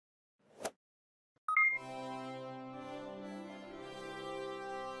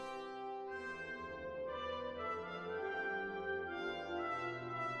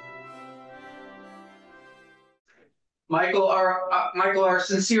Michael, our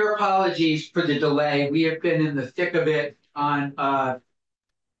sincere apologies for the delay. We have been in the thick of it on a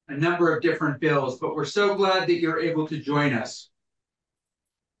number of different bills, but we're so glad that you're able to join us.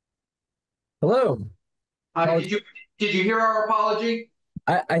 Hello. Uh, How, did you did you hear our apology?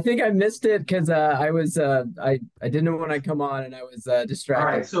 I think I missed it because I didn't know when I come on and I was All right.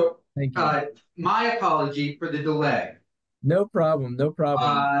 distracted. So Thank you. uh, my apology for the delay. No problem. No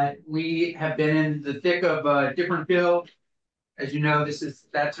problem. We have been in the thick of a different bill. As you know, this is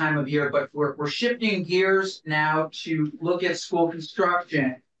that time of year, but we're shifting gears now to look at school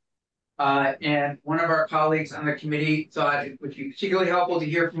construction. And one of our colleagues on the committee thought it would be particularly helpful to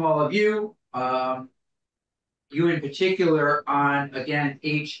hear from all of you, you in particular on, again,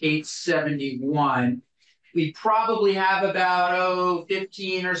 H.871. We probably have about,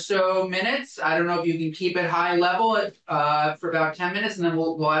 15 or so minutes. I don't know if you can keep it high level for about 10 minutes, and then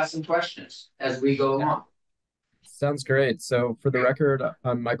we'll ask some questions as we go Yeah, along. sounds great. So for the record,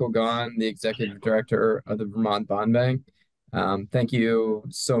 I'm Michael Gahn, the executive director of the Vermont Bond Bank. Thank you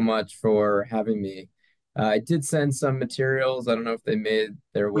so much for having me. I did send some materials. I don't know if they made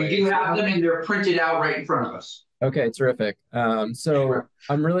their We way do to. have them, and they're printed out right in front of us. Okay, terrific. So Sure.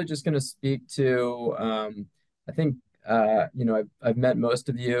 I'm really just going to speak to, I think, I've met most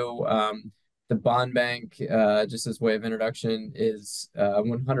of you. The bond bank, just as way of introduction, is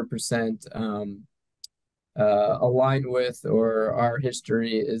 100% aligned with, or our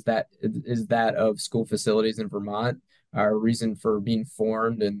history is that of school facilities in Vermont. Our reason for being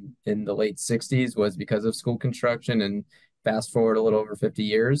formed in the late 60s was because of school construction, and fast forward a little over 50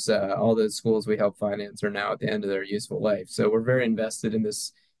 years, all the schools we help finance are now at the end of their useful life. So we're very invested in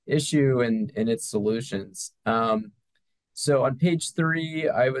this issue and its solutions. So on page three,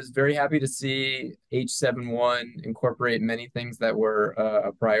 I was very happy to see H.871 incorporate many things that were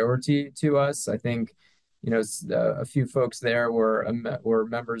a priority to us. I think, a few folks there were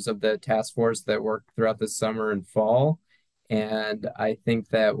members of the task force that worked throughout the summer and fall, and I think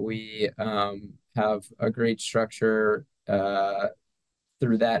that we have a great structure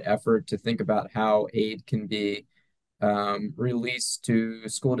through that effort to think about how aid can be released to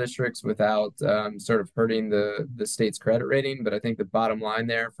school districts without sort of hurting the state's credit rating. But I think the bottom line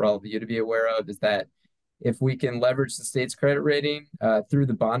there for all of you to be aware of is that if we can leverage the state's credit rating through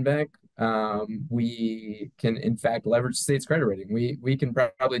the bond bank, we can in fact leverage the state's credit rating. We can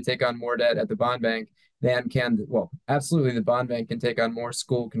probably take on more debt at the bond bank than can, well, absolutely the bond bank can take on more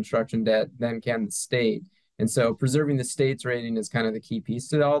school construction debt than can the state. And so preserving the state's rating is kind of the key piece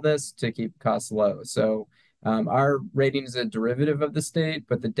to all this to keep costs low. So our rating is a derivative of the state,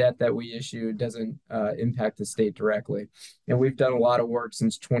 but the debt that we issue doesn't impact the state directly. And we've done a lot of work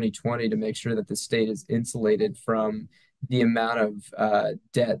since 2020 to make sure that the state is insulated from the amount of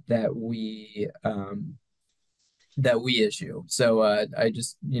debt that we issue. So I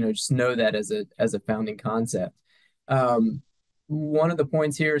just know that as a founding concept. Um, One of the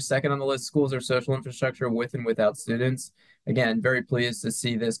points here, second on the list, schools are social infrastructure with and without students. Again, very pleased to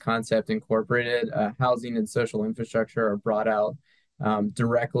see this concept incorporated. Housing and social infrastructure are brought out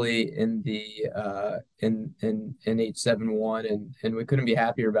directly in the in H.871, and we couldn't be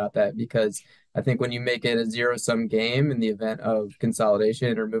happier about that because I think when you make it a zero-sum game in the event of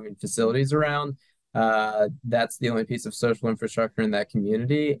consolidation or moving facilities around, that's the only piece of social infrastructure in that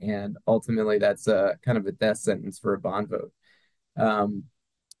community, and ultimately that's kind of a death sentence for a bond vote. Um,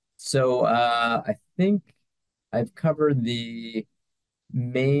 so I think I've covered the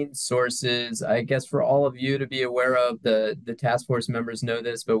main sources. I guess for all of you to be aware of, the task force members know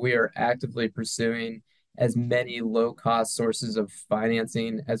this, but we are actively pursuing as many low-cost sources of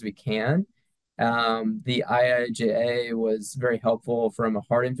financing as we can. The IIJA was very helpful from a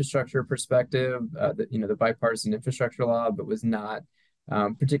hard infrastructure perspective, the bipartisan infrastructure law, but was not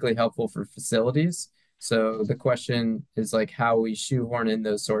particularly helpful for facilities. So the question is like how we shoehorn in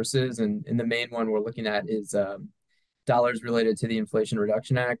those sources, and the main one we're looking at is dollars related to the Inflation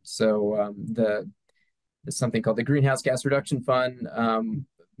Reduction Act. So there's something called the Greenhouse Gas Reduction Fund.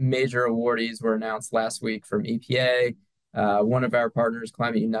 Major awardees were announced last week from EPA. One of our partners,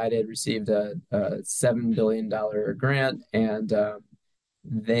 Climate United, received a $7 billion grant, and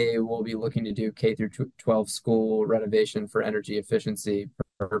they will be looking to do K through 12 school renovation for energy efficiency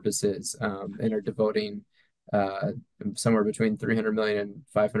purposes, and are devoting uh, somewhere between 300 million and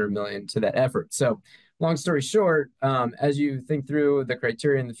 500 million to that effort. So, long story short, as you think through the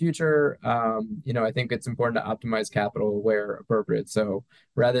criteria in the future, I think it's important to optimize capital where appropriate. So,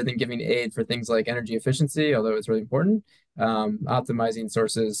 rather than giving aid for things like energy efficiency, although it's really important, optimizing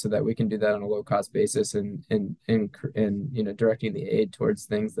sources so that we can do that on a low cost basis, and directing the aid towards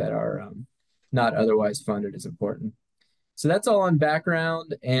things that are not otherwise funded is important. So that's all on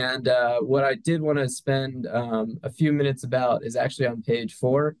background. And what I did want to spend a few minutes about is actually on page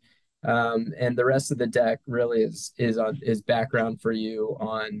 4. And the rest of the deck really is background for you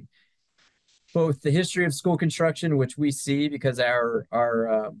on both the history of school construction, which we see because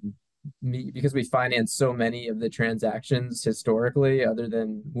because we finance so many of the transactions historically, other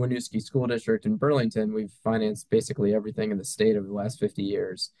than Winooski School District in Burlington, we've financed basically everything in the state over the last 50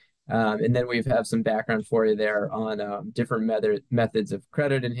 years. And then we have some background for you there on different methods of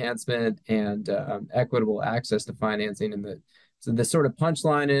credit enhancement and equitable access to financing. So the sort of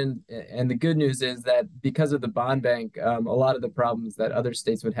punchline and the good news is that because of the bond bank, a lot of the problems that other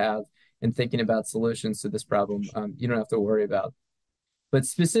states would have in thinking about solutions to this problem, you don't have to worry about. But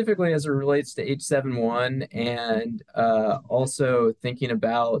specifically as it relates to H.871 and also thinking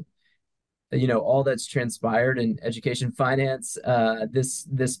about all that's transpired in education finance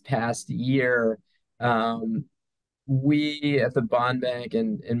this past year, we at the bond bank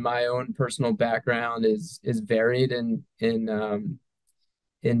and in my own personal background is varied in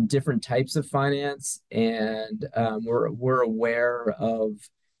different types of finance, and we're aware of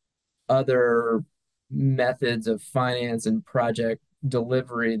other methods of finance and project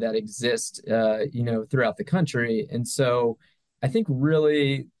delivery that exist, throughout the country. And so I think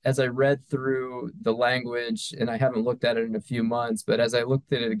really, as I read through the language, and I haven't looked at it in a few months, but as I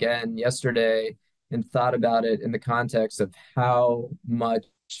looked at it again yesterday and thought about it in the context of how much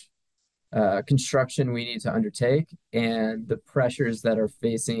construction we need to undertake and the pressures that are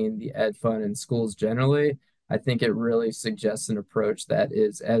facing the ed fund and schools generally, I think it really suggests an approach that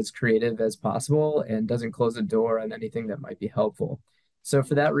is as creative as possible and doesn't close a door on anything that might be helpful. So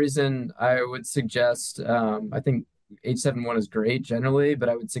for that reason, I would suggest, I think H.871 is great generally, but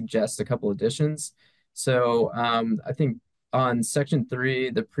I would suggest a couple additions. So I think on section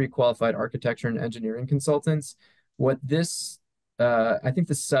 3, the pre-qualified architecture and engineering consultants, what this I think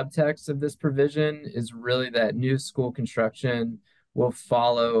the subtext of this provision is really that new school construction will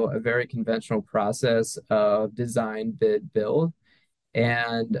follow a very conventional process of design, bid, build.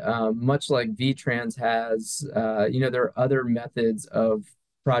 And much like VTrans has, there are other methods of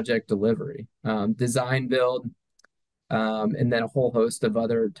project delivery, design, build, and then a whole host of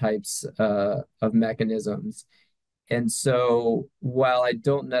other types of mechanisms. And so while I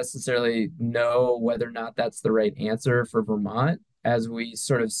don't necessarily know whether or not that's the right answer for Vermont, as we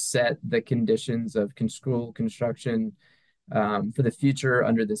sort of set the conditions of school construction for the future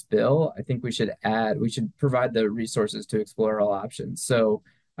under this bill, I think we should provide the resources to explore all options. So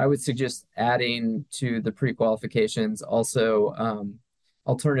I would suggest adding to the pre-qualifications also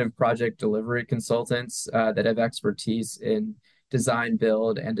alternative project delivery consultants that have expertise in design,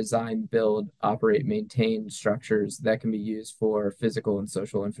 build, operate, maintain structures that can be used for physical and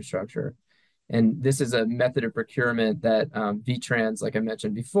social infrastructure. And this is a method of procurement that VTrans, like I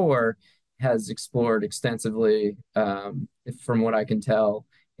mentioned before, has explored extensively, from what I can tell,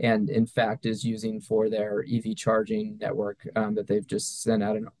 and in fact is using for their EV charging network that they've just sent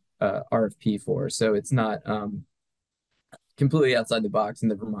out an RFP for. So it's not completely outside the box in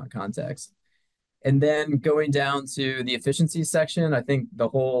the Vermont context. And then going down to the efficiency section, I think the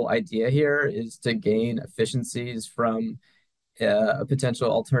whole idea here is to gain efficiencies from a potential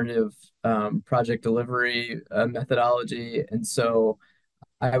alternative project delivery methodology. And so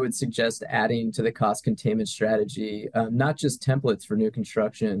I would suggest adding to the cost containment strategy, not just templates for new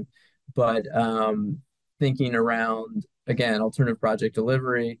construction, but thinking around, again, alternative project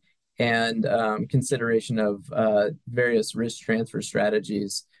delivery and consideration of various risk transfer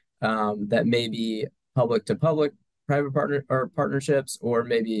strategies that may be public to public, private partnerships, or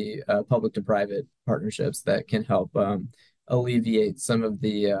maybe public to private partnerships that can help alleviate some of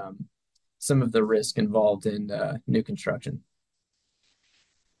the risk involved in new construction.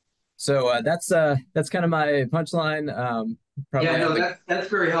 So that's kind of my punchline. Yeah, no, that's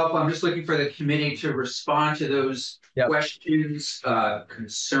very helpful. I'm just looking for the committee to respond to those questions,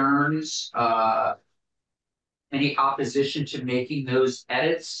 concerns, any opposition to making those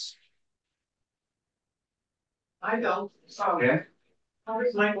edits. I don't. So Okay. how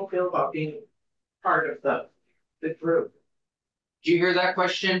does Michael feel about being part of the group? Do you hear that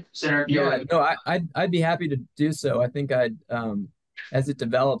question, Senator? Yeah, no, I'd be happy to do so. I think as it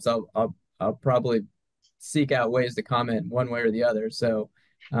develops, I'll probably seek out ways to comment one way or the other. So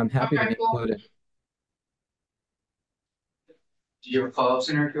I'm happy to be included. Did you have a follow-up,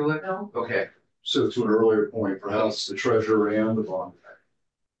 Senator Kulik? No. Okay. So to an earlier point, perhaps the treasurer and the bond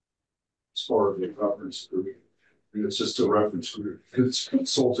as part of the reference group. And it's just a reference group. It's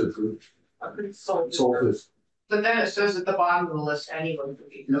consulted group. A consultant. But then it says at the bottom of the list, anyone could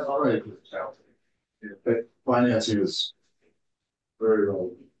be consulted. Right. But financing is very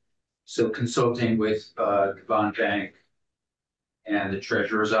relevant. So consulting with the bond bank and the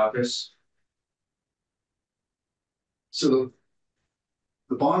treasurer's office. So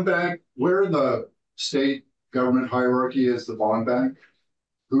the bond bank, where in the state government hierarchy is the bond bank?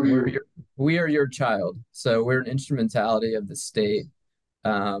 Who do you? We are your child. So we're an instrumentality of the state,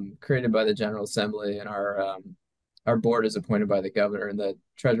 created by the General Assembly, and our board is appointed by the governor, and the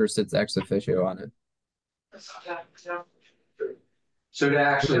treasurer sits ex officio on it. So to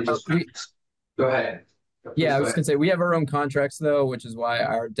actually just go ahead. Yeah, I was gonna say we have our own contracts though, which is why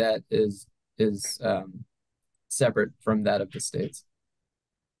our debt is separate from that of the states.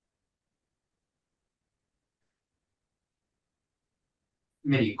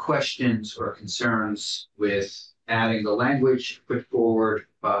 Any questions or concerns with adding the language put forward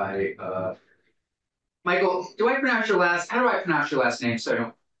by Michael? How do I pronounce your last name so I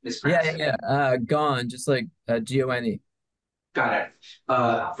don't mispronounce it? Yeah. Gone, just like G-O-N-E. Got it.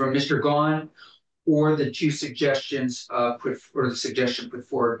 From Mr. Gahn, or the two suggestions the suggestion put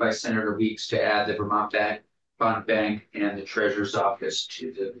forward by Senator Weeks to add the Vermont Bond Bank and the Treasurer's Office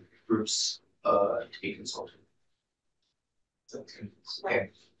to the groups to be consulted. Okay,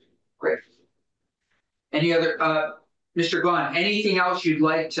 great. Any other, Mr. Gahn, anything else you'd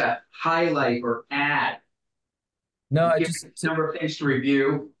like to highlight or add? No, I Give just a number of things to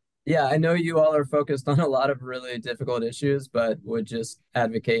review. Yeah, I know you all are focused on a lot of really difficult issues, but would just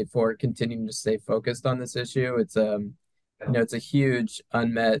advocate for continuing to stay focused on this issue. It's it's a huge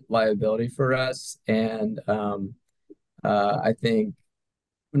unmet liability for us, and I think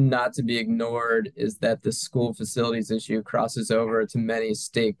not to be ignored is that the school facilities issue crosses over to many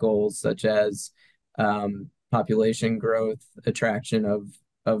state goals, such as population growth, attraction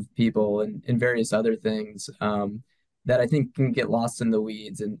of people, and various other things. That I think can get lost in the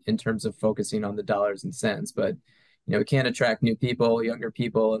weeds in terms of focusing on the dollars and cents. But we can't attract new people, younger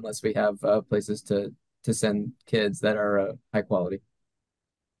people, unless we have places to send kids that are high quality.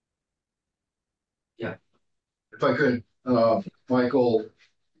 Yeah. If I could, Michael,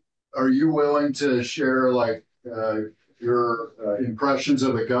 are you willing to share your impressions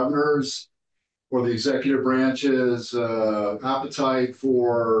of the governors or the executive branch's appetite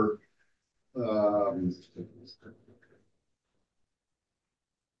for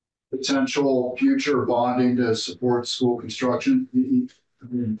potential future bonding to support school construction? I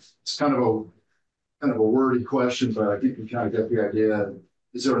mean, it's kind of a wordy question, but I think you kind of get the idea.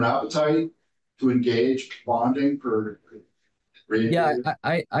 Is there an appetite to engage bonding for? Yeah,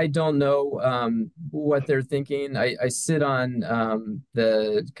 I don't know what they're thinking. I sit on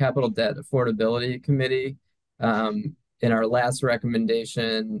the Capital Debt Affordability Committee. In our last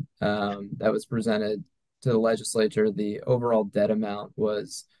recommendation that was presented to the legislature, the overall debt amount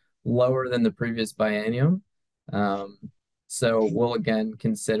was lower than the previous biennium. So we'll again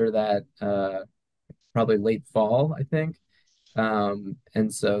consider that probably late fall, I think.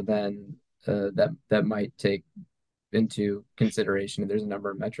 And so then that might take into consideration. There's a number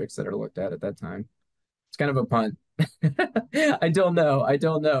of metrics that are looked at that time. It's kind of a punt. I don't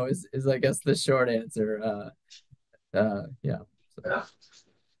know. Is I guess the short answer. Yeah. So.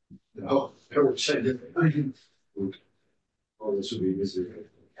 No, I would say that. Oh, this would be easy.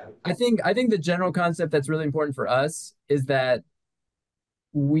 I think the general concept that's really important for us is that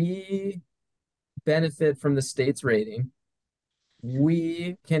we benefit from the state's rating.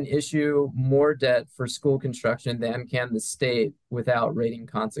 We can issue more debt for school construction than can the state without rating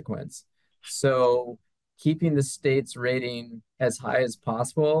consequence. So keeping the state's rating as high as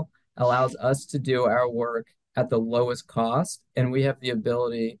possible allows us to do our work at the lowest cost, and we have the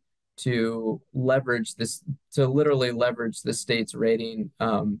ability to literally leverage the state's rating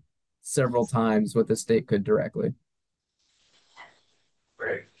several times what the state could directly.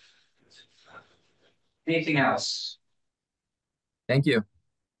 Great. Anything else? Thank you.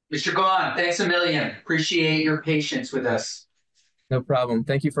 Mr. Gahn, thanks a million. Appreciate your patience with us. No problem.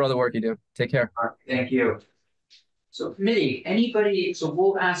 Thank you for all the work you do. Take care. All right, thank you. So committee, so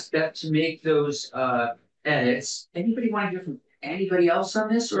we'll ask Beth to make those edits. Anybody want to hear from anybody else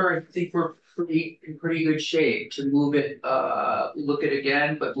on this, or I think we're in pretty good shape to move it, look at it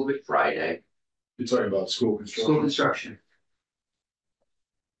again, but move it Friday. You're talking about school construction. School construction.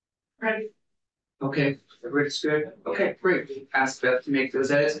 Ready? Okay, everybody's good? Okay, great. Ask Beth to make those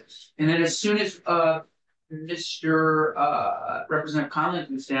edits. And then as soon as Mr. Representative Conlon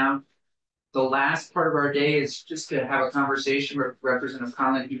comes down, the last part of our day is just to have a conversation with Representative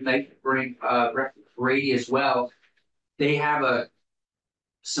Conlon. He might bring Rep. Brady as well. They have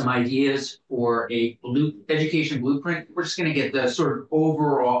some ideas for a education blueprint. We're just going to get the sort of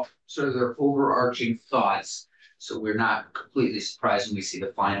their overarching thoughts. So we're not completely surprised when we see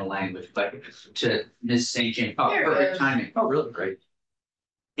the final language, but to Ms. St. James, oh, There it perfect is. timing. Oh, really great.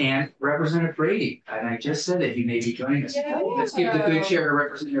 And Representative Brady, and I just said that he may be joining us. Yeah. Let's give the good chair to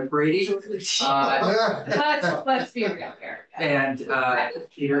Representative Brady. Let's be real here. And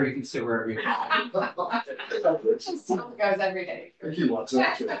Peter, you can sit wherever you Just tell the guys every day. Thank you, Watson.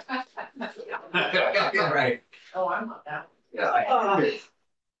 Right. Oh, I'm not that. Yeah.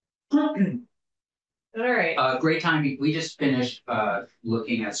 All right. Great timing. We just finished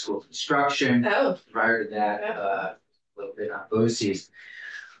looking at school construction. Oh, Prior to that, a little bit on BOCES.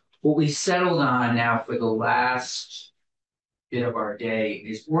 What we settled on now for the last bit of our day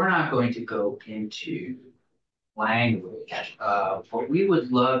is we're not going to go into language. But we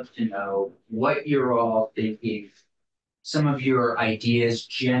would love to know what you're all thinking, some of your ideas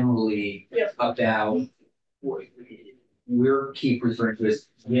generally about what we're keep referring to as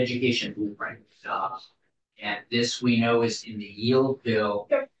the education blueprint. And this we know is in the yield bill.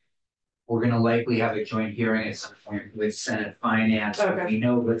 Yep. We're going to likely have a joint hearing at some point with Senate Finance. Okay. We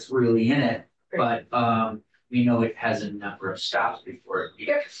know what's really in it, Great. but we know it has a number of stops before it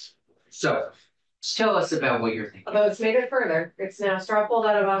begins. So tell us about what you're thinking. Although it's made it further, it's now straw pulled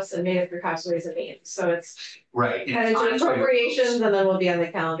out of us and made it through House Ways and Means. So it's Right. headed to appropriations and then we'll be on the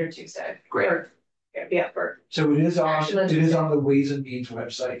calendar Tuesday. Great. Or, yeah, for So it is Action on Tuesday. the Ways and Means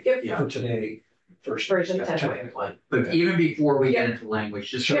website Yep. for today, first version yeah, 10. But even before we get into language,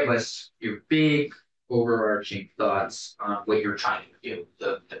 just give us your big overarching thoughts on what you're trying to do,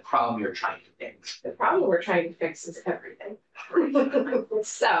 the problem you're trying to fix. The problem we're trying to fix is everything.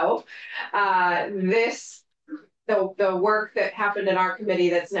 So the work that happened in our committee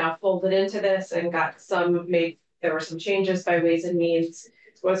that's now folded into this and got there were some changes by Ways and Means,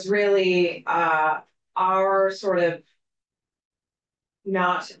 was really our sort of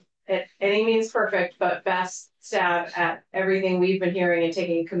not at any means perfect, but best stab at everything we've been hearing and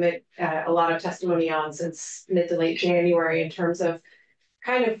taking a lot of testimony on since mid to late January in terms of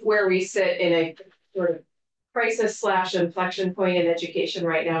kind of where we sit in a sort of crisis / inflection point in education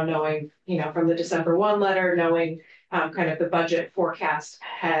right now, knowing, from the December 1 letter, knowing kind of the budget forecast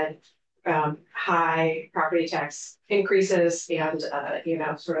had high property tax increases and,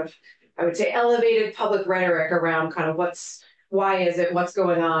 sort of, I would say, elevated public rhetoric around kind of why is it, what's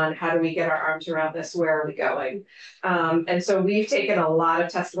going on, how do we get our arms around this, where are we going? And so we've taken a lot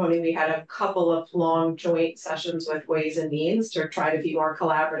of testimony. We had a couple of long joint sessions with Ways and Means to try to be more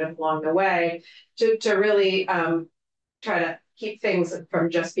collaborative along the way, to really try to keep things from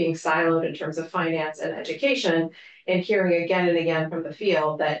just being siloed in terms of finance and education, and hearing again and again from the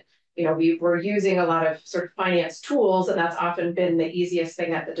field that we're using a lot of sort of finance tools, and that's often been the easiest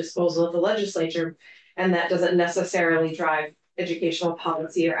thing at the disposal of the legislature, and that doesn't necessarily drive educational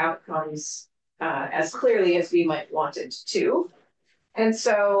policy or outcomes as clearly as we might want it to. And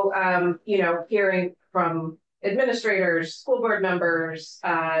so, hearing from administrators, school board members,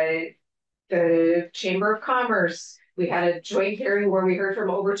 the Chamber of Commerce, we had a joint hearing where we heard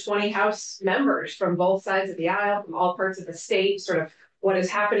from over 20 House members from both sides of the aisle, from all parts of the state, sort of what is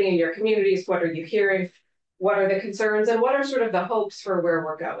happening in your communities, what are you hearing, what are the concerns, and what are sort of the hopes for where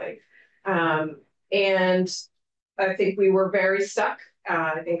we're going. And I think we were very stuck.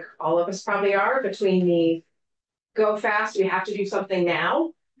 I think all of us probably are, between the go fast, we have to do something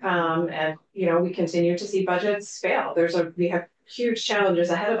now. And we continue to see budgets fail. We have huge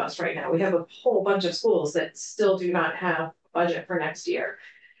challenges ahead of us right now. We have a whole bunch of schools that still do not have a budget for next year.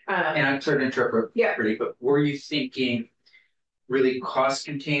 And I'm sorry to interrupt, Pretty, but were you thinking really cost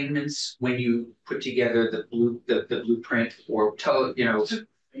containments when you put together the blueprint, or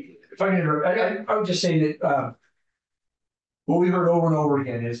If I can interrupt, I would just say that what we heard over and over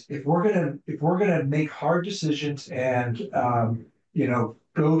again is if we're gonna make hard decisions and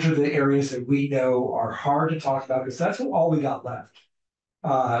go to the areas that we know are hard to talk about, because that's all we got left.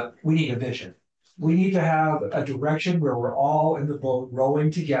 We need a vision. We need to have a direction where we're all in the boat rowing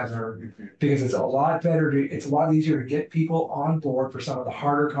together, because it's a lot easier to get people on board for some of the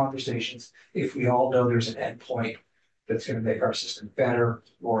harder conversations if we all know there's an end point that's going to make our system better,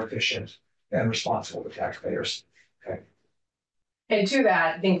 more efficient, and responsible to taxpayers. Okay. And to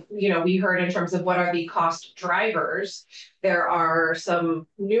that, I think, we heard in terms of what are the cost drivers, there are some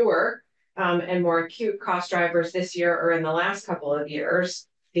newer and more acute cost drivers this year or in the last couple of years.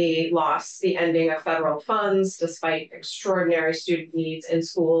 The ending of federal funds, despite extraordinary student needs in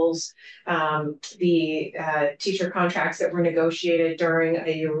schools, the teacher contracts that were negotiated during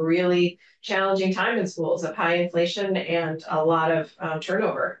a really challenging time in schools of high inflation and a lot of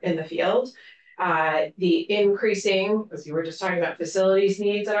turnover in the field. The increasing, as you were just talking about, facilities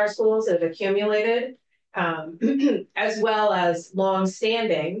needs at our schools that have accumulated, as well as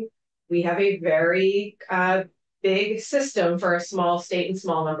long-standing. We have a very big system for a small state and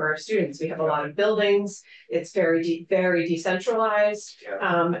small number of students. We have a lot of buildings. It's very decentralized,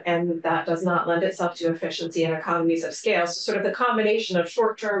 and that does not lend itself to efficiency and economies of scale. So sort of the combination of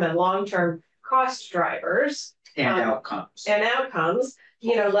short-term and long-term cost drivers And outcomes.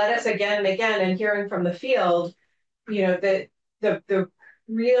 Led us again and again, and hearing from the field, that the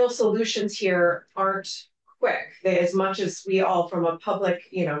real solutions here aren't quick. As much as we all, from a public,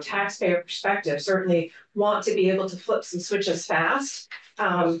 taxpayer perspective, certainly want to be able to flip some switches fast,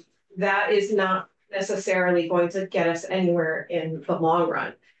 that is not necessarily going to get us anywhere in the long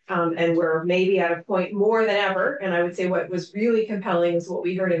run. And we're maybe at a point more than ever. And I would say what was really compelling is what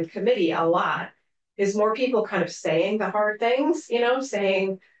we heard in committee a lot is more people kind of saying the hard things,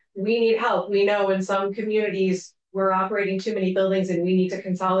 saying we need help. We know in some communities we're operating too many buildings and we need to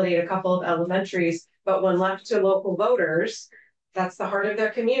consolidate a couple of elementaries. But when left to local voters, that's the heart of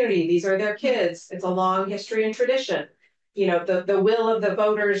their community. These are their kids. It's a long history and tradition. The will of the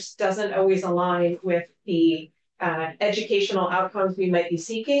voters doesn't always align with the educational outcomes we might be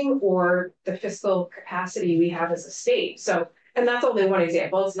seeking or the fiscal capacity we have as a state. So, and that's only one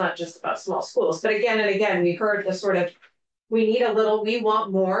example. It's not just about small schools. But again and again, we heard the sort of, we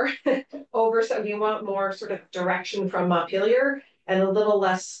want more oversight. We want more sort of direction from Montpelier and a little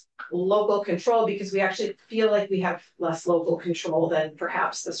less local control, because we actually feel like we have less local control than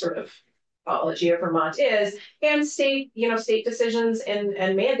perhaps the sort of apology of Vermont is. And state decisions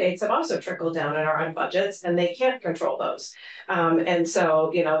and mandates have also trickled down in our own budgets, and they can't control those. And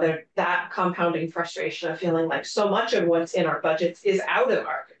so, that compounding frustration of feeling like so much of what's in our budgets is out of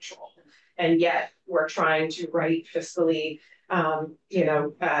our control. And yet we're trying to write fiscally,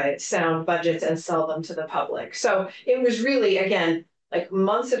 sound budgets and sell them to the public. So it was really, again, like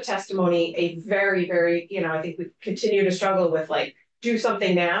months of testimony, a very, very, I think we continue to struggle with do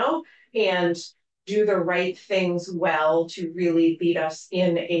something now and do the right things well to really lead us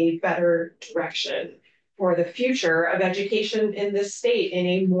in a better direction for the future of education in this state in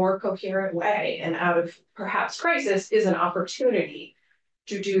a more coherent way. And out of perhaps crisis is an opportunity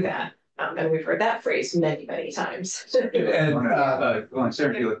to do that. And we've heard that phrase many, many times. And Go on,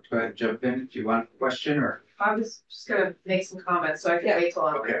 Sarah, go ahead, jump in. Do you want a question or? I was just gonna make some comments, so I can wait till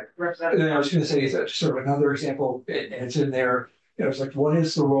I'm represented. I was going to say, is that just sort of another example, and it's in there, it's like, what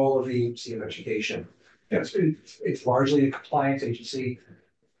is the role of the agency of education? It's largely a compliance agency.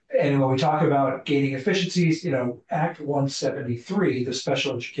 And when we talk about gaining efficiencies, Act 173, the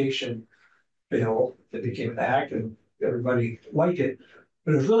special education bill that became an act and everybody liked it,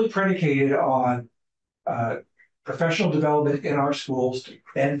 but it was really predicated on professional development in our schools to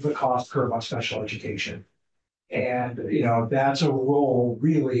bend the cost curve on special education. And, that's a role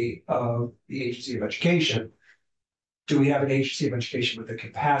really of the agency of education. Do we have an agency of education with the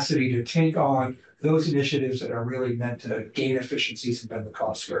capacity to take on those initiatives that are really meant to gain efficiencies and bend the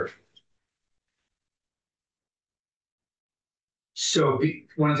cost curve? So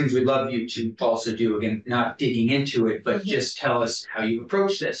one of the things we'd love you to also do, again, not digging into it, but just tell us how you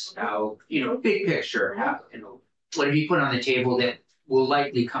approach this, how, big picture, how, what have you put on the table that will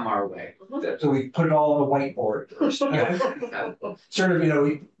likely come our way? So we put it all on the whiteboard first. Sort of,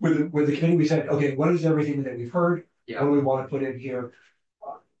 with the committee, we said, okay, what is everything that we've heard? Yeah. What do we want to put in here?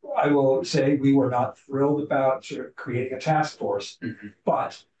 I will say we were not thrilled about sort of creating a task force,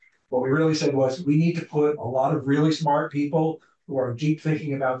 but what we really said was we need to put a lot of really smart people who are deep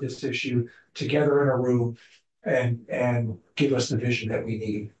thinking about this issue together in a room and give us the vision that we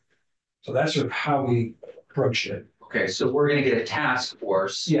need. So that's sort of how we approached it. Okay, so we're going to get a task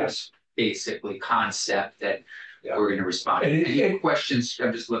force. Yes. Basically concept that we're going to respond. Any questions?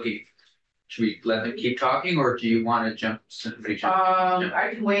 I'm just looking. Should we let them keep talking, or do you want to jump?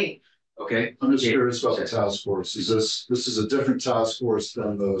 I can wait. Okay. I'm just curious about the task force. This is a different task force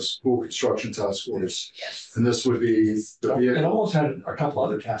than the school construction task force? Yes. And this would be the It vehicle, almost had a couple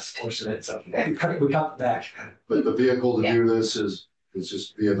other task forces in it, so we got back. but the vehicle to do this is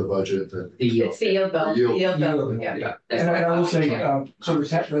just via the budget that. It's the yield bill. Yield. Bill. Yeah. Yeah. And I will say, so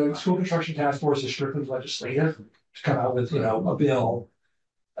the school construction task force is strictly legislative to come out with, a bill.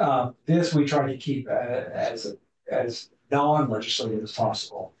 This we try to keep as non-legislative as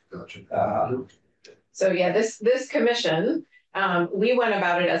possible. Gotcha. So yeah, this commission, we went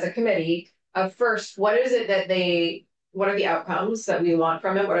about it as a committee of first, what are the outcomes that we want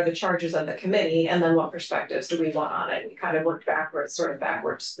from it? What are the charges of the committee? And then what perspectives do we want on it? We kind of worked backwards, sort of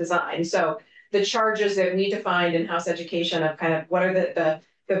backwards design. So the charges that we defined in House Education of kind of what are the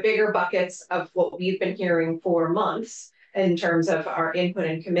bigger buckets of what we've been hearing for months. in terms of our input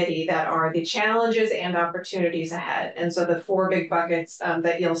in committee that are the challenges and opportunities ahead. And so the four big buckets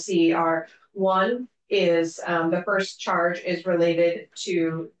that you'll see are, one is the first charge is related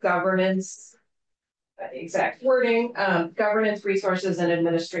to governance, exact wording, governance, resources, and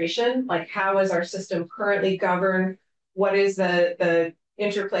administration. Like, how is our system currently governed? What is the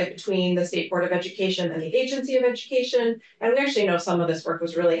interplay between the State Board of Education and the Agency of Education? And we actually know some of this work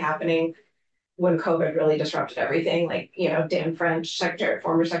was really happening when COVID really disrupted everything. Like, Dan French,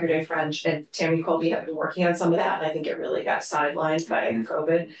 former Secretary French, and Tammy Colby have been working on some of that, and I think it really got sidelined by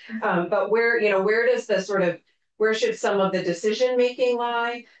COVID. But where does the sort of, where should some of the decision making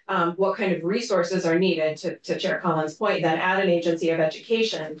lie? What kind of resources are needed to Chair Collins' point that at an agency of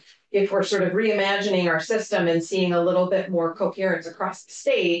education, if we're sort of reimagining our system and seeing a little bit more coherence across the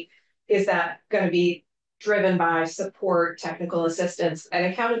state, is that going to be driven by support, technical assistance, and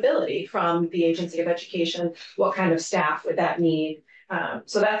accountability from the agency of education? What kind of staff would that need?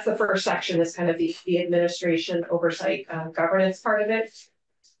 So that's the first section, is kind of the administration oversight governance part of it.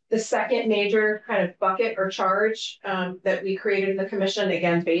 The second major kind of bucket or charge that we created in the commission,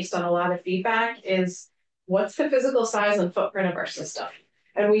 again, based on a lot of feedback, is what's the physical size and footprint of our system?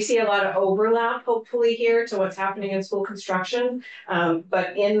 And we see a lot of overlap, hopefully, here to what's happening in school construction.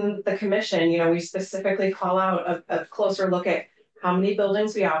 But in the commission, we specifically call out a closer look at how many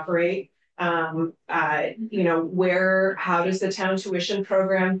buildings we operate, how does the town tuition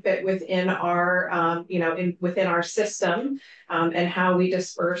program fit within our, within our system, and how we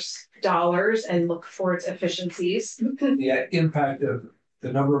disperse dollars and look for its efficiencies. The impact of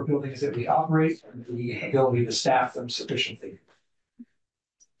the number of buildings that we operate and the ability to staff them sufficiently.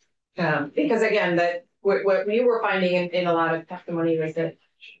 Because again, what we were finding in a lot of testimony was that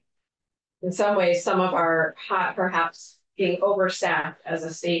in some ways, some of our perhaps being overstaffed as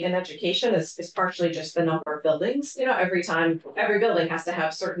a state in education is partially just the number of buildings. Every building has to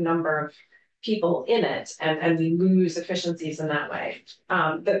have a certain number of people in it, and we lose efficiencies in that way.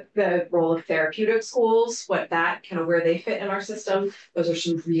 The role of therapeutic schools, where they fit in our system, those are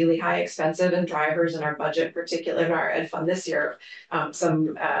some really high expensive and drivers in our budget, particularly in our ed fund this year,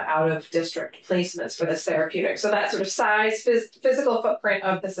 some out of district placements for this therapeutic. So that sort of size, physical footprint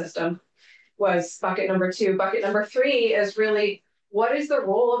of the system was bucket number two. Bucket number three is really, what is the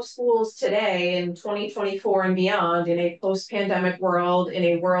role of schools today in 2024 and beyond in a post-pandemic world, in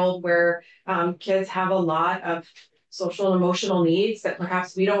a world where kids have a lot of social and emotional needs that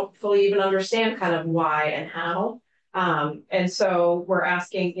perhaps we don't fully even understand kind of why and how. And so we're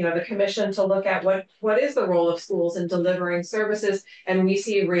asking, the commission to look at what is the role of schools in delivering services. And we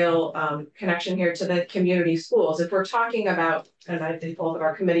see a real connection here to the community schools. If we're talking about, and I think both of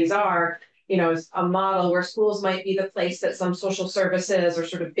our committees are, a model where schools might be the place that some social services or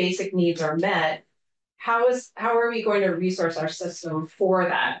sort of basic needs are met, how are we going to resource our system for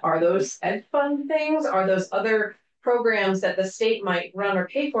that? Are those ed fund things? Are those other programs that the state might run or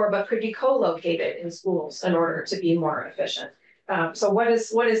pay for, but could be co-located in schools in order to be more efficient? So what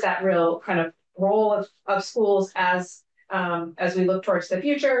is that real kind of role of schools as we look towards the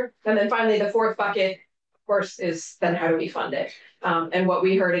future? And then finally, the fourth bucket, of course, is then how do we fund it? And what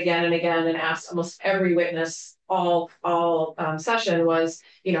we heard again and again and asked almost every witness all session was,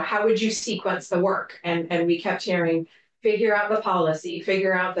 how would you sequence the work? And we kept hearing, figure out the policy,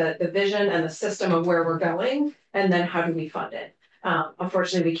 figure out the vision and the system of where we're going, and then how do we fund it?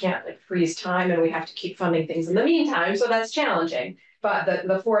 Unfortunately, we can't freeze time, and we have to keep funding things in the meantime, so that's challenging. But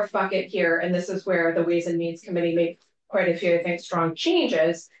the fourth bucket here, and this is where the Ways and Means Committee made quite a few, I think, strong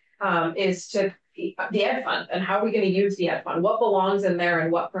changes, is to the ed fund, and how are we going to use the ed fund? What belongs in there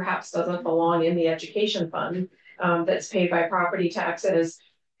and what perhaps doesn't belong in the education fund that's paid by property taxes?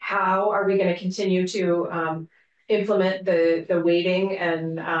 How are we going to continue to implement the weighting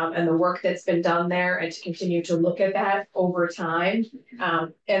and the work that's been done there, and to continue to look at that over time?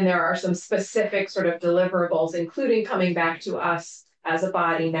 And there are some specific sort of deliverables, including coming back to us as a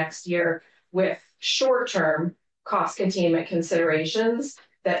body next year with short-term cost containment considerations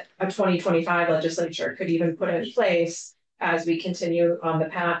that a 2025 legislature could even put in place as we continue on the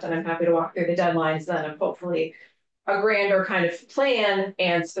path. And I'm happy to walk through the deadlines then of hopefully a grander kind of plan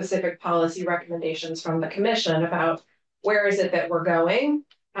and specific policy recommendations from the commission about where is it that we're going,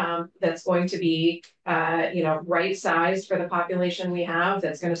 that's going to be right sized for the population we have,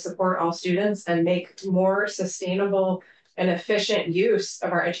 that's going to support all students and make more sustainable and efficient use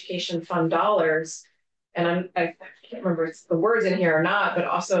of our education fund dollars. And I can't remember if it's the words in here or not, but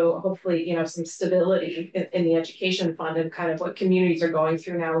also hopefully, some stability in the education fund and kind of what communities are going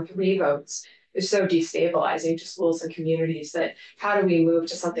through now with revotes. is so destabilizing to schools and communities that how do we move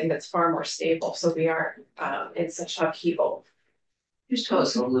to something that's far more stable so we aren't in such upheaval? Just tell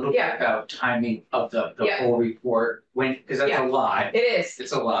us a little bit about timing of the whole report, when, because that's a lot. It is.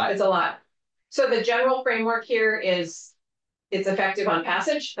 It's a lot. It's a lot. So the general framework here is it's effective on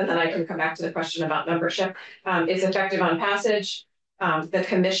passage, and then I can come back to the question about membership. It's effective on passage. The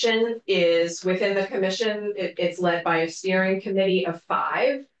commission is within the commission. It's led by a steering committee of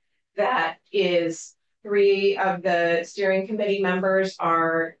 5. That is 3 of the steering committee members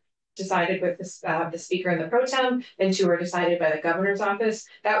are decided with the speaker and the pro tem, and 2 are decided by the governor's office.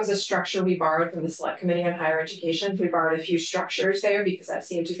 That was a structure we borrowed from the select committee on higher education. We borrowed a few structures there because that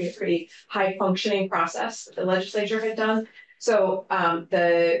seemed to be a pretty high functioning process that the legislature had done. So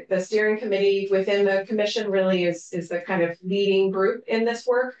the steering committee within the commission really is the kind of leading group in this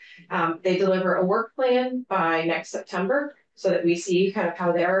work. They deliver a work plan by next September so that we see kind of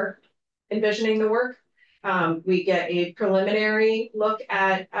how they're envisioning the work. We get a preliminary look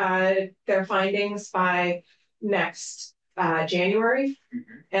at their findings by next January,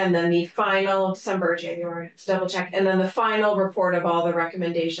 and then the final December, January, double check, and then the final report of all the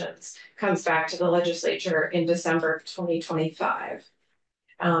recommendations comes back to the legislature in December 2025.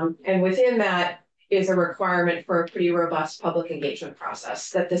 And within that is a requirement for a pretty robust public engagement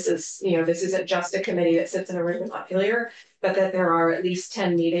process, that this is, this isn't just a committee that sits in a room in Montpelier, but that there are at least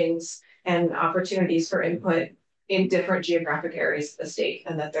 10 meetings and opportunities for input in different geographic areas of the state,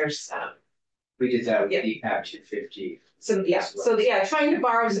 and that there's we did that with the Act 250. So trying to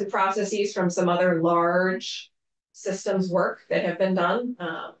borrow some processes from some other large systems work that have been done.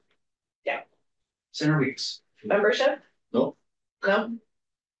 Center weeks. Membership? No. No?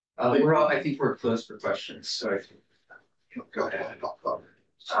 I think we're closed for questions, so I think go ahead.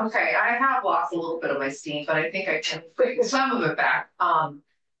 Okay, I have lost a little bit of my steam, but I think I can bring some of it back.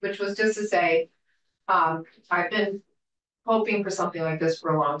 Which was just to say, I've been hoping for something like this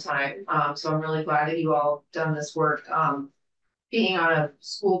for a long time. So I'm really glad that you all done this work. Being on a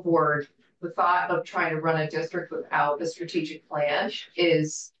school board, the thought of trying to run a district without a strategic plan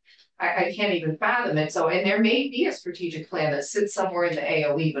is, I can't even fathom it. So, and there may be a strategic plan that sits somewhere in the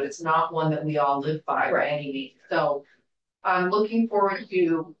AOE, but it's not one that we all live by any means. So I'm looking forward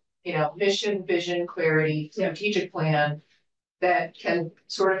to, mission, vision, clarity, strategic plan that can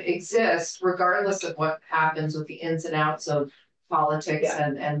sort of exist regardless of what happens with the ins and outs of politics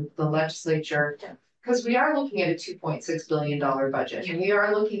and the legislature. Because we are looking at a $2.6 billion budget, and we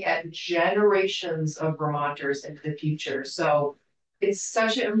are looking at generations of Vermonters into the future. So it's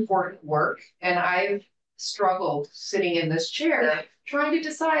such an important work, and I've struggled sitting in this chair trying to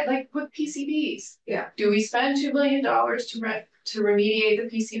decide, like, with PCBs. Do we spend $2 million to remediate the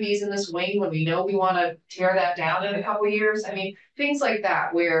PCBs in this wing when we know we want to tear that down in a couple of years? I mean, things like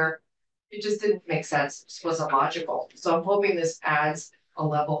that where it just didn't make sense. It just wasn't logical. So I'm hoping this adds a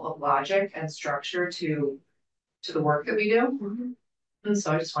level of logic and structure to the work that we do. And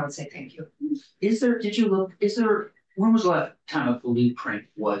so I just want to say thank you. When was the last time a blueprint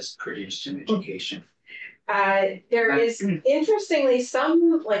was produced in education? There is, interestingly,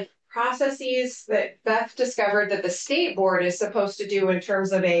 some processes that Beth discovered that the state board is supposed to do in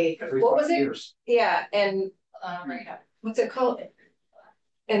terms of what was it? Years. Yeah, and what's it called?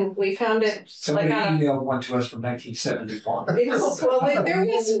 And we found it. Somebody emailed one to us from 1971. There was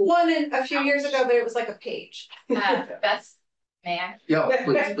one a few years ago, but it was like a page. Beth, may I? Yeah,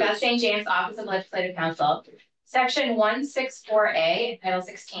 please. Beth St. James, Office of Legislative Counsel. Section 164A, Title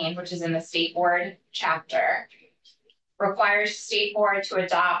 16, which is in the State Board chapter, requires State Board to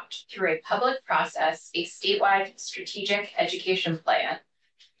adopt through a public process a statewide strategic education plan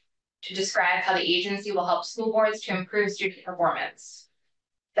to describe how the agency will help school boards to improve student performance.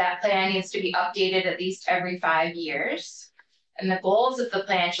 That plan needs to be updated at least every 5 years. And the goals of the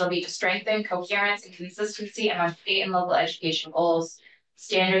plan shall be to strengthen coherence and consistency among state and local education goals,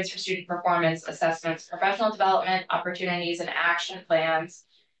 standards for student performance assessments, professional development, opportunities and action plans,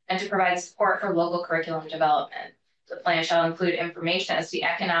 and to provide support for local curriculum development. The plan shall include information as to the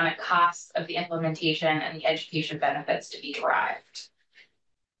economic costs of the implementation and the education benefits to be derived.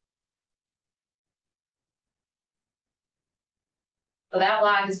 So that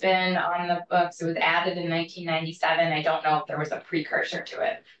law has been on the books. It was added in 1997. I don't know if there was a precursor to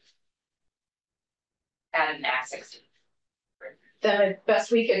it. Added in Act 16. The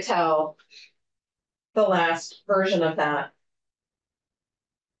best we could tell, the last version of that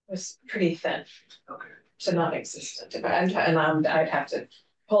was pretty thin. Okay. To non-existent. I'd have to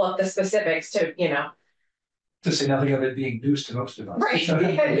pull up the specifics to, To say nothing of it being news to most of us. Right.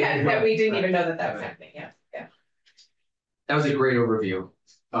 That we didn't even know that was happening. Yeah. That was a great overview.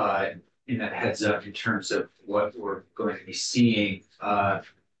 in a heads up in terms of what we're going to be seeing. And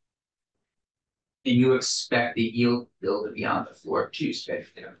you expect the yield bill to be on the floor Tuesday.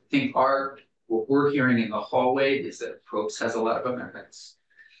 I think what we're hearing in the hallway is that Probst has a lot of amendments.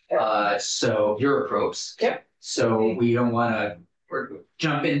 So you're a Probst. Yep. So we don't want to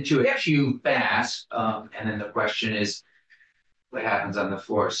jump into it Yep. too fast. And then the question is, what happens on the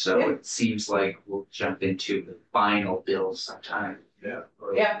floor? So Yep. it seems like we'll jump into the final bill sometime. Yeah.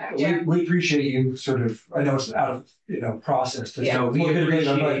 We appreciate you sort of, I know it's out of, process to. Yeah, we look at it,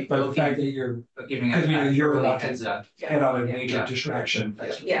 appreciate but the fact that you're giving Because us you're early about to- heads up. head on a major Yeah. distraction.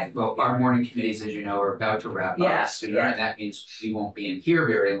 Yeah. Well, our morning committees, as you know, are about to wrap Yeah, up sooner, yeah. and that means we won't be in here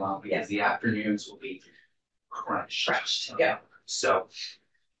very long because the afternoons will be crunched. Yeah. So,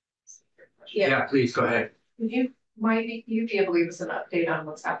 Yeah. yeah, please go ahead. Might you be able to give us an update on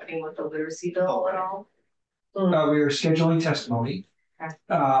what's happening with the literacy bill at all? We are scheduling testimony. Okay.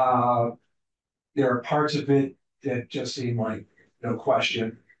 There are parts of it that just seem like no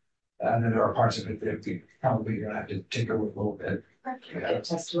question. And then there are parts of it that we probably gonna have to tinker with a little bit. Get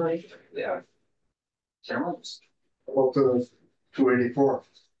testimony. Yeah. About the 284.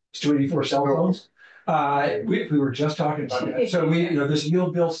 It's 284 cell phones. We were just talking about that. So this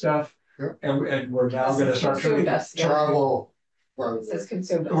yield bill stuff. Yeah. And we're now gonna start Consumed us, yeah. Travel. It says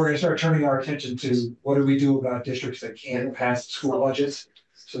consumed us. We're gonna start turning our attention to what do we do about districts that can't pass school budgets?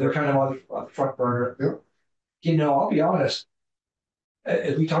 So they're kind of on the front burner. Yeah. I'll be honest.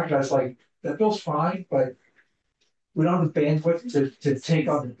 As we talked about, it's like, that bill's fine, but we don't have the bandwidth to take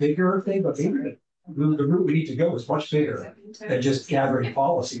on the bigger thing, but maybe the route we need to go is much bigger than just gathering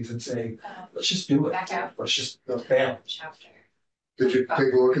policies and saying, let's just do it. Back out. Let's just fail. Chapter. Did you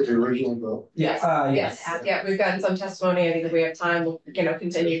take a look at the original bill? Yes, Yes. yeah, we've gotten some testimony. I think if we have time, we'll,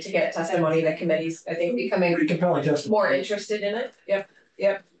 continue to get testimony. The committee's, I think, becoming Pretty compelling testimony. more interested in it. Yep.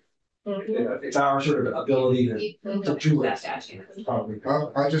 Mhm. Yeah, it's our sort of ability to do it. Probably.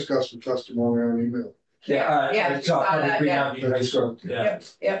 I just got some testimony on email. Yeah. Yeah, I saw saw that, public yeah. renown in high school. Yeah.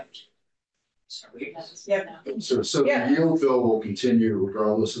 Yep. So Yeah. the yield bill will continue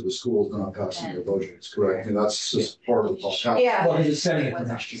regardless of the schools not passing their budgets, correct? And that's just part of the. Yeah. Well, it's setting it for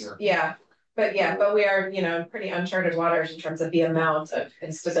next year. Yeah, but we are, in pretty uncharted waters in terms of the amount of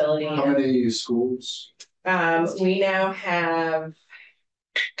instability. How many schools? We now have,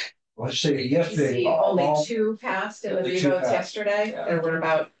 Let's say let's yesterday. see, only 2 passed in the Only 2 revotes passed, yesterday. yeah. There were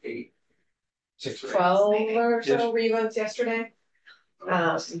about 6 or 8. 12 or so revotes yesterday.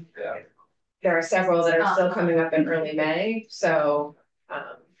 There are several that are still coming up in early May, so,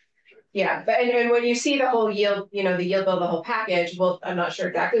 but and when you see the whole yield, the yield bill, the whole package, well, I'm not sure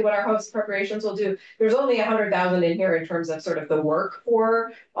exactly what our host appropriations will do. There's only 100,000 in here in terms of sort of the work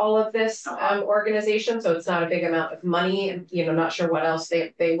for all of this organization, so it's not a big amount of money, and not sure what else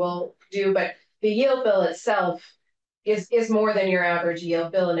they will do, but the yield bill itself is more than your average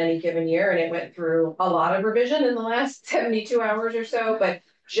yield bill in any given year, and it went through a lot of revision in the last 72 hours or so, but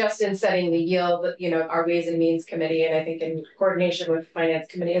just in setting the yield, our Ways and Means Committee, and I think in coordination with Finance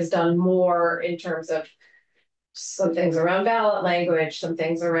Committee, has done more in terms of some things around ballot language, some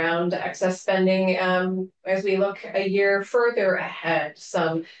things around excess spending. As we look a year further ahead,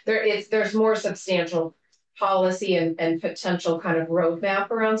 there's more substantial policy and potential kind of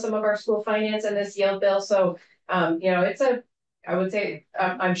roadmap around some of our school finance in this yield bill. So, I would say,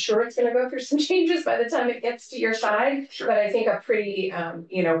 I'm sure it's gonna go through some changes by the time it gets to your side, but I think a pretty,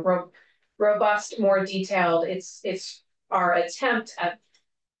 robust, more detailed, it's our attempt at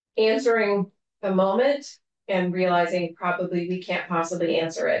answering the moment and realizing probably we can't possibly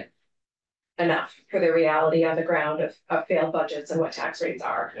answer it enough for the reality on the ground of failed budgets and what tax rates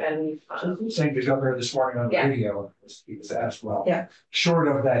are. And Saying the governor this morning on the radio, he was asked, well, short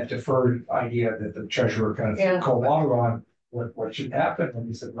of that deferred idea that the treasurer kind of called water on, what should happen? And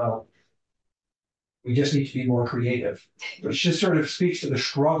he said, well, we just need to be more creative, which just sort of speaks to the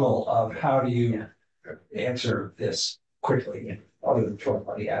struggle of how do you answer this quickly, other than throwing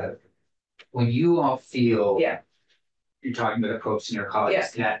money at it. When you all feel you're talking about the Probst and your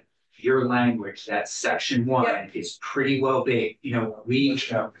colleagues, that your language, that section 1 is pretty well baked. We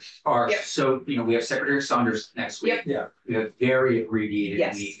are so, we have Secretary Saunders next week. We have very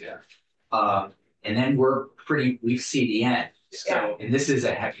abbreviated week. And then we see the end. So, and this is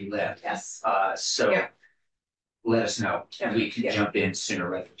a heavy lift. So let us know. We can jump in sooner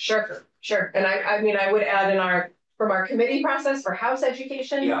rather than Sure. And I would add from our committee process for House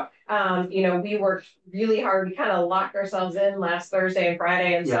Education, we worked really hard. We kind of locked ourselves in last Thursday and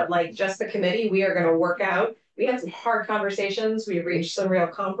Friday and said, just the committee, we are going to work out. we had some hard conversations. We reached some real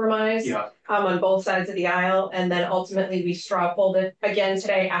compromise. Yeah. On both sides of the aisle. And then ultimately we straw polled it again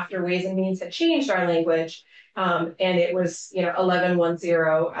today after Ways and Means had changed our language. And it was,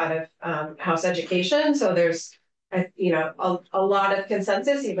 11-1-0 out of House Education. So there's, a lot of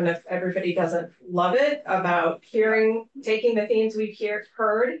consensus, even if everybody doesn't love it, about taking the themes we've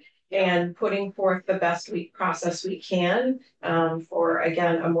heard and putting forth the best process we can for,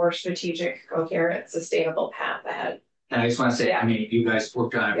 again, a more strategic, coherent, sustainable path ahead. And I just want to say, I mean, you guys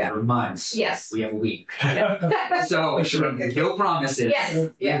worked on it for months. Yes. We have a week. So no promises. Yes.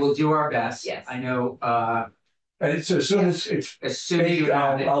 We will do our best. Yes. I know, And it's as soon as it's as soon as you baked,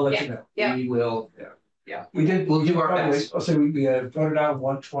 have it, I'll let you know. Yeah. we will. We'll do our best. I'll say we voted out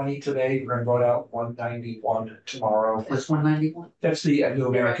 120 today, we're gonna vote out 191 tomorrow. What's 191? That's the New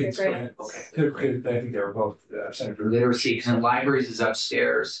Americans. Grant. Okay. I think they were both Senator. Literacy and libraries is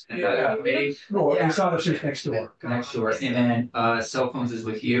upstairs. And Yeah. committee No, it's not upstairs next door. next door. And then cell phones is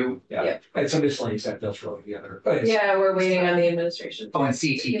with you. Yeah, and some miscellaneous that they'll throw together. But it's- Yeah, we're waiting on the administration. Oh, and to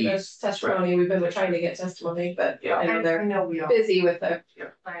give CTV. us testimony. We've been trying to get testimony, but Yeah. I know I they're know we all, busy with the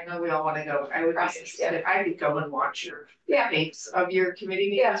I know we all wanna go, I would be process. interested, I could go and watch your Yeah. tapes of your committee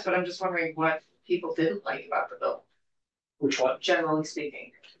meetings, but I'm just wondering what people didn't like about the bill, Which one? generally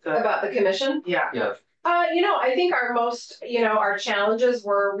speaking. The, About the commission. yeah, I think our most, our challenges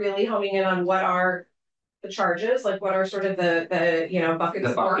were really honing in on what are the charges, like what are sort of the buckets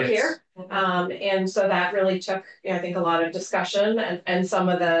The of work buckets. here. And so that really took, I think, a lot of discussion and some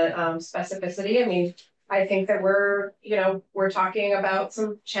of the specificity. I mean, I think that we're talking about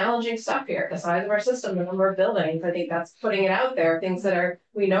some challenging stuff here, the size of our system, the number of buildings. I think that's putting it out there, things that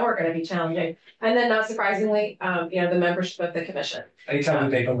we know are going to be challenging. And then not surprisingly, the membership of the commission. Anytime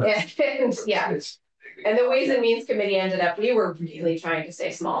we make a list. And yeah. It's- And the Ways and Means Committee ended up, we were really trying to stay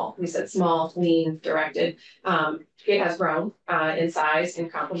small. We said small, lean, directed. It has grown in size in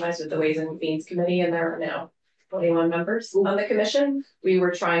compromise with the Ways and Means Committee, and there are now 21 members on the commission. We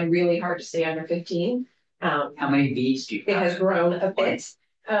were trying really hard to stay under 15. How many V's do you It have? has grown a bit.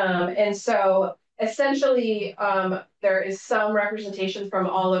 And so essentially, there is some representation from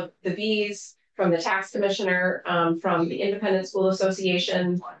all of the V's, from the tax commissioner, from the Independent School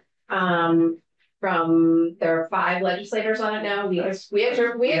Association, there are 5 legislators on it now. We had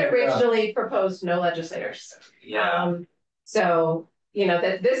originally proposed no legislators. Yeah. So,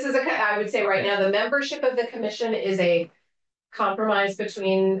 that this is I would say right now, the membership of the commission is a compromise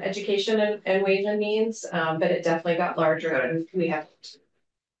between education and Ways and Means, but it definitely got larger and we have.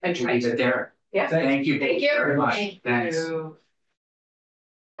 We'll leave it there. Yeah. Thank you. Thank you. Very much. thank Thanks. you.